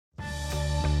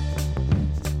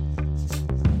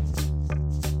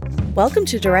Welcome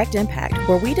to Direct Impact,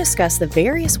 where we discuss the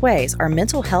various ways our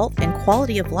mental health and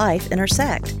quality of life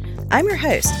intersect. I'm your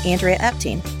host, Andrea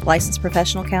Epting, licensed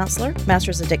professional counselor,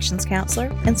 master's addictions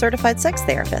counselor, and certified sex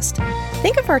therapist.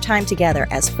 Think of our time together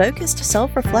as focused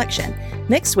self-reflection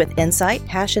mixed with insight,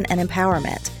 passion, and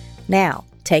empowerment. Now,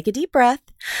 take a deep breath.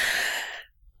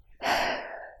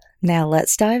 Now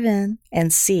let's dive in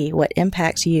and see what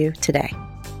impacts you today.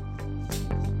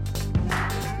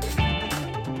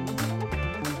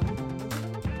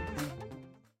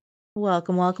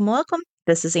 Welcome.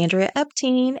 This is Andrea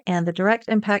Epting and the Direct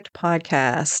Impact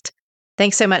Podcast.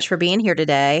 Thanks so much for being here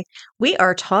today. We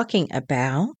are talking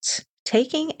about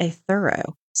taking a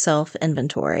thorough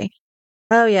self-inventory.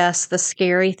 Oh yes, the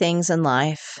scary things in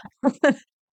life.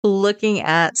 Looking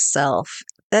at self.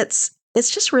 It's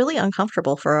just really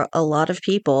uncomfortable for a lot of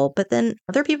people, but then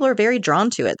other people are very drawn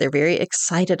to it. They're very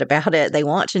excited about it. They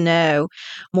want to know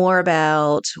more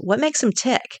about what makes them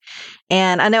tick.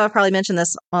 And I know I've probably mentioned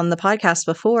this on the podcast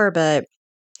before, but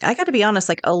I got to be honest,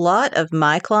 like a lot of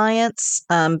my clients,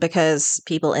 because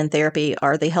people in therapy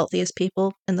are the healthiest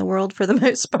people in the world for the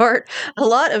most part. A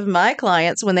lot of my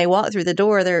clients, when they walk through the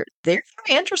door, they're very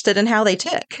interested in how they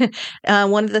tick.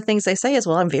 One of the things they say is,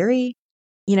 well, I'm very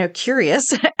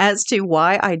curious as to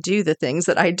why I do the things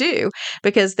that I do,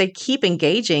 because they keep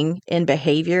engaging in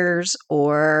behaviors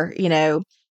or,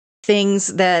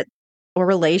 things or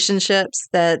relationships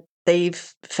that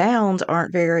they've found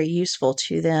aren't very useful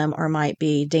to them or might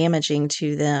be damaging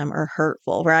to them or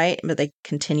hurtful, right? But they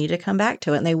continue to come back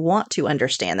to it and they want to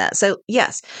understand that. So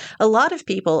yes, a lot of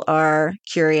people are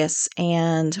curious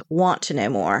and want to know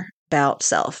more about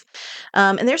self.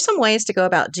 And there's some ways to go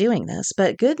about doing this,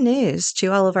 but good news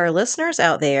to all of our listeners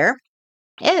out there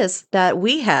is that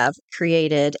we have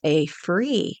created a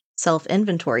free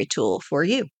self-inventory tool for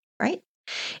you, right?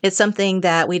 It's something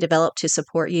that we developed to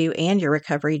support you and your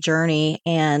recovery journey,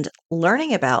 and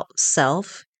learning about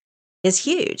self is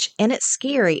huge and it's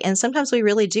scary. And sometimes we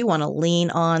really do want to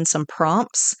lean on some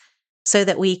prompts so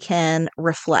that we can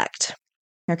reflect,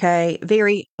 okay,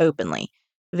 very openly,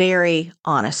 very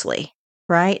honestly,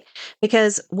 right?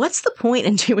 Because what's the point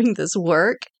in doing this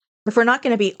work if we're not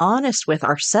going to be honest with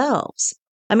ourselves?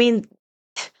 I mean,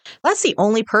 that's the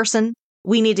only person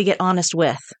we need to get honest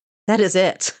with. That is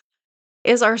it,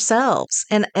 is ourselves.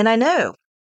 And I know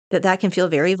that can feel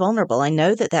very vulnerable. I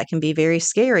know that can be very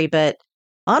scary, but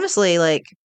honestly, like,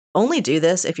 only do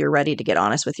this if you're ready to get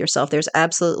honest with yourself. There's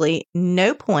absolutely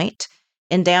no point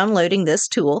in downloading this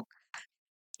tool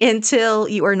until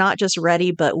you are not just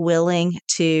ready, but willing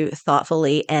to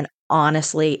thoughtfully and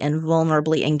honestly and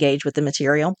vulnerably engage with the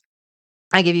material.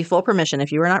 I give you full permission.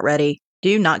 If you are not ready,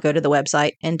 do not go to the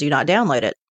website and do not download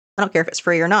it. I don't care if it's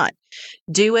free or not.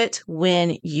 Do it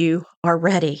when you are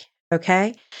ready,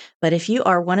 okay? But if you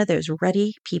are one of those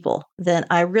ready people, then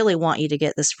I really want you to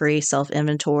get this free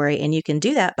self-inventory, and you can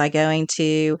do that by going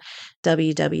to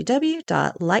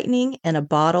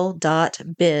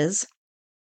www.lightninginabottle.biz.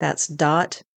 That's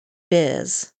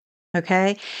 .biz,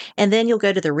 okay? And then you'll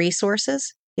go to the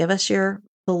resources, give us your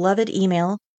beloved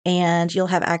email, and you'll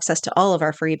have access to all of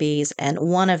our freebies, and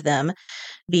one of them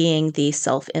being the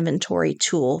self-inventory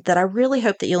tool that I really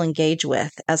hope that you'll engage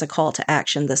with as a call to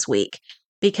action this week.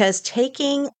 Because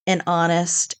taking an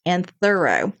honest and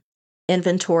thorough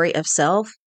inventory of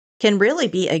self can really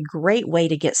be a great way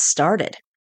to get started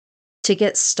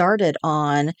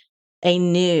on a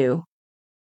new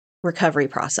recovery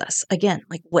process. Again,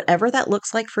 like whatever that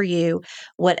looks like for you,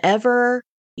 whatever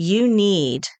you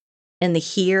need in the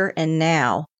here and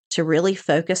now to really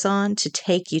focus on to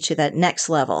take you to that next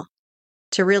level,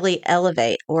 to really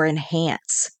elevate or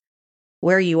enhance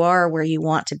where you are, where you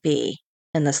want to be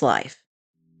in this life.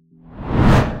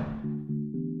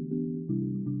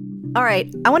 All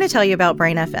right, I want to tell you about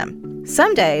Brain FM.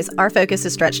 Some days, our focus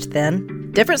is stretched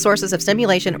thin. Different sources of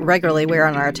stimulation regularly wear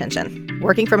on our attention.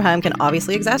 Working from home can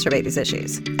obviously exacerbate these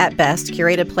issues. At best,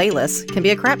 curated playlists can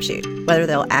be a crapshoot. Whether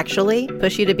they'll actually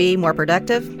push you to be more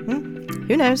productive,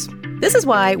 who knows? This is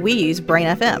why we use Brain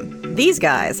FM. These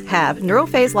guys have neural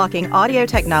phase locking audio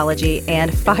technology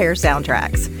and fire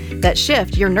soundtracks that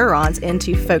shift your neurons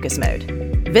into focus mode.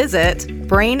 Visit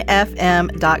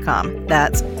brainfm.com.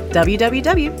 That's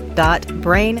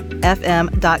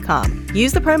www.brainfm.com.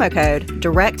 Use the promo code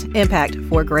Direct Impact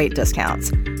for great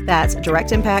discounts. That's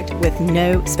Direct Impact with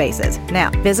no spaces.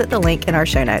 Now, visit the link in our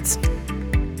show notes.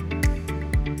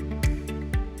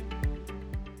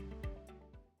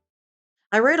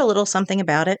 I wrote a little something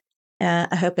about it.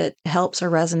 I hope it helps or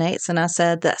resonates. And I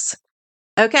said this.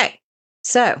 Okay,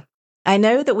 so I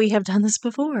know that we have done this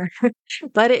before,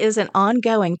 but it is an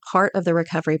ongoing part of the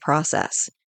recovery process.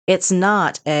 It's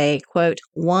not a, quote,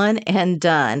 one and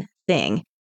done thing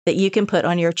that you can put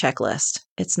on your checklist.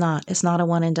 It's not. It's not a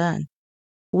one and done.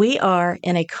 We are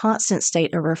in a constant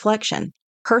state of reflection,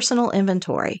 personal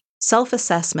inventory,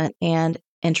 self-assessment, and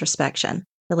introspection.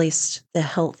 At least the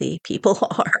healthy people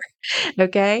are.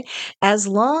 Okay? As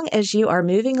long as you are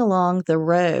moving along the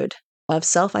road of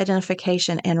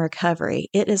self-identification and recovery,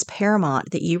 it is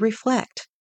paramount that you reflect.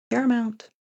 Paramount.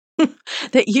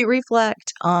 That you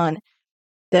reflect on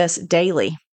this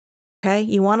daily. Okay?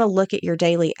 You want to look at your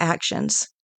daily actions,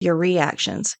 your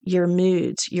reactions, your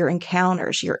moods, your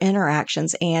encounters, your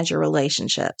interactions, and your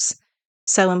relationships.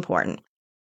 So important.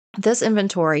 This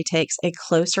inventory takes a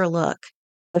closer look,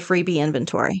 the freebie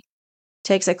inventory,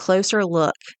 takes a closer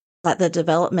look at the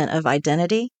development of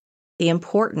identity, the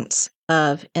importance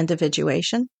of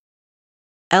individuation,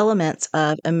 elements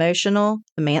of emotional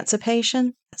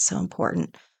emancipation. That's so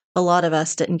important. A lot of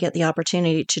us didn't get the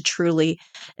opportunity to truly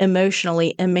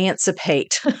emotionally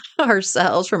emancipate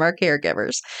ourselves from our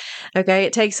caregivers. Okay.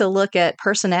 It takes a look at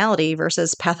personality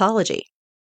versus pathology.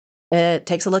 It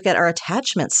takes a look at our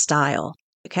attachment style.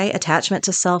 Okay. Attachment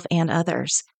to self and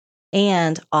others,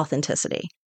 and authenticity.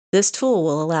 This tool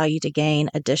will allow you to gain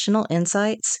additional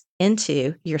insights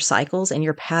into your cycles and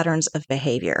your patterns of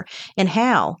behavior and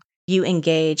how you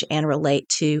engage and relate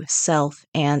to self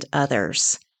and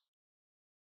others.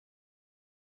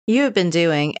 You have been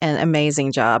doing an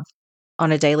amazing job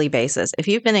on a daily basis. If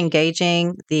you've been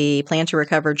engaging the Plan to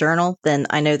Recover journal, then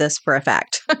I know this for a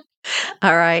fact.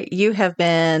 All right. You have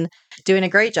been doing a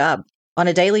great job on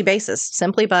a daily basis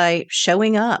simply by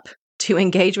showing up to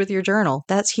engage with your journal.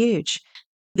 That's huge.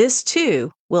 This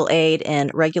too will aid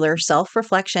in regular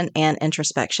self-reflection and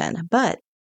introspection. But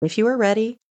if you are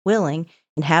ready, willing,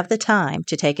 and have the time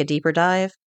to take a deeper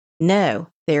dive, know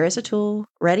there is a tool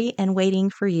ready and waiting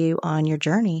for you on your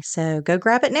journey. So go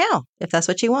grab it now if that's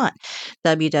what you want.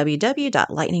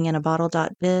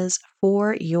 www.lightninginabottle.biz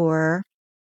for your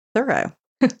thorough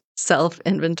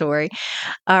self-inventory.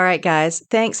 All right, guys.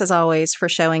 Thanks as always for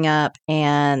showing up,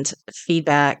 and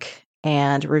feedback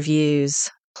and reviews.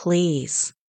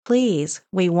 Please,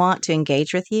 we want to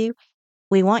engage with you.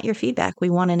 We want your feedback. We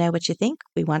want to know what you think.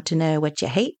 We want to know what you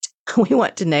hate. We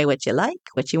want to know what you like,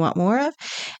 what you want more of.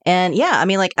 And yeah, I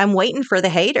mean, like, I'm waiting for the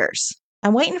haters.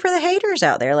 I'm waiting for the haters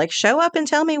out there. Like, show up and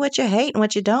tell me what you hate and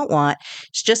what you don't want.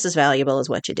 It's just as valuable as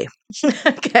what you do.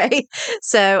 Okay.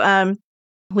 So,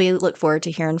 we look forward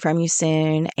to hearing from you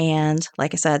soon. And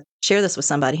like I said, share this with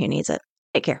somebody who needs it.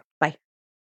 Take care. Bye.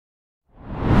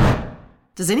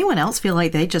 Does anyone else feel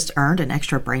like they just earned an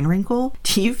extra brain wrinkle?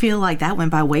 Do you feel like that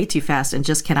went by way too fast and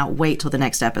just cannot wait till the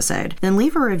next episode? Then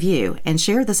leave a review and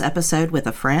share this episode with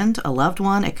a friend, a loved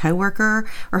one, a coworker,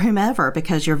 or whomever,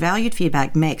 because your valued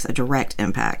feedback makes a direct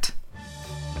impact.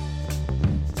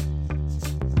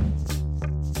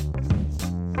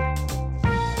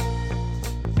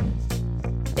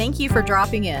 Thank you for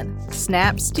dropping in.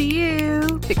 Snaps to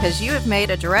you, because you have made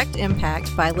a direct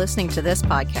impact by listening to this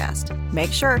podcast.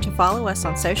 Make sure to follow us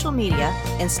on social media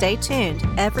and stay tuned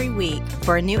every week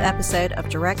for a new episode of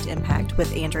Direct Impact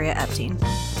with Andrea Epting.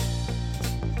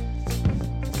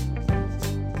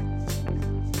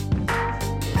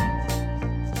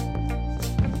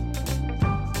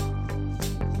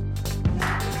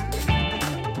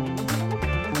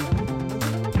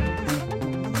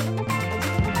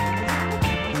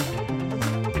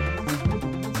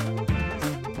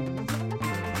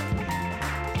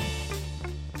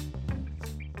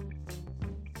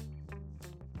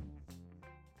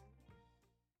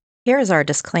 Here is our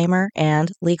disclaimer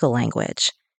and legal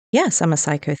language. Yes, I'm a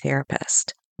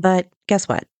psychotherapist, but guess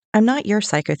what? I'm not your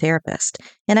psychotherapist,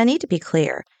 and I need to be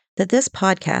clear that this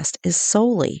podcast is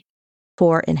solely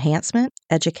for enhancement,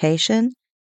 education,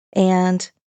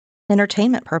 and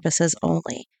entertainment purposes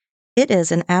only. It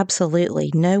is in absolutely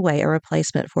no way a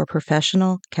replacement for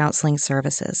professional counseling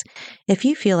services. If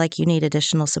you feel like you need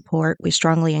additional support, we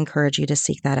strongly encourage you to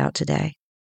seek that out today.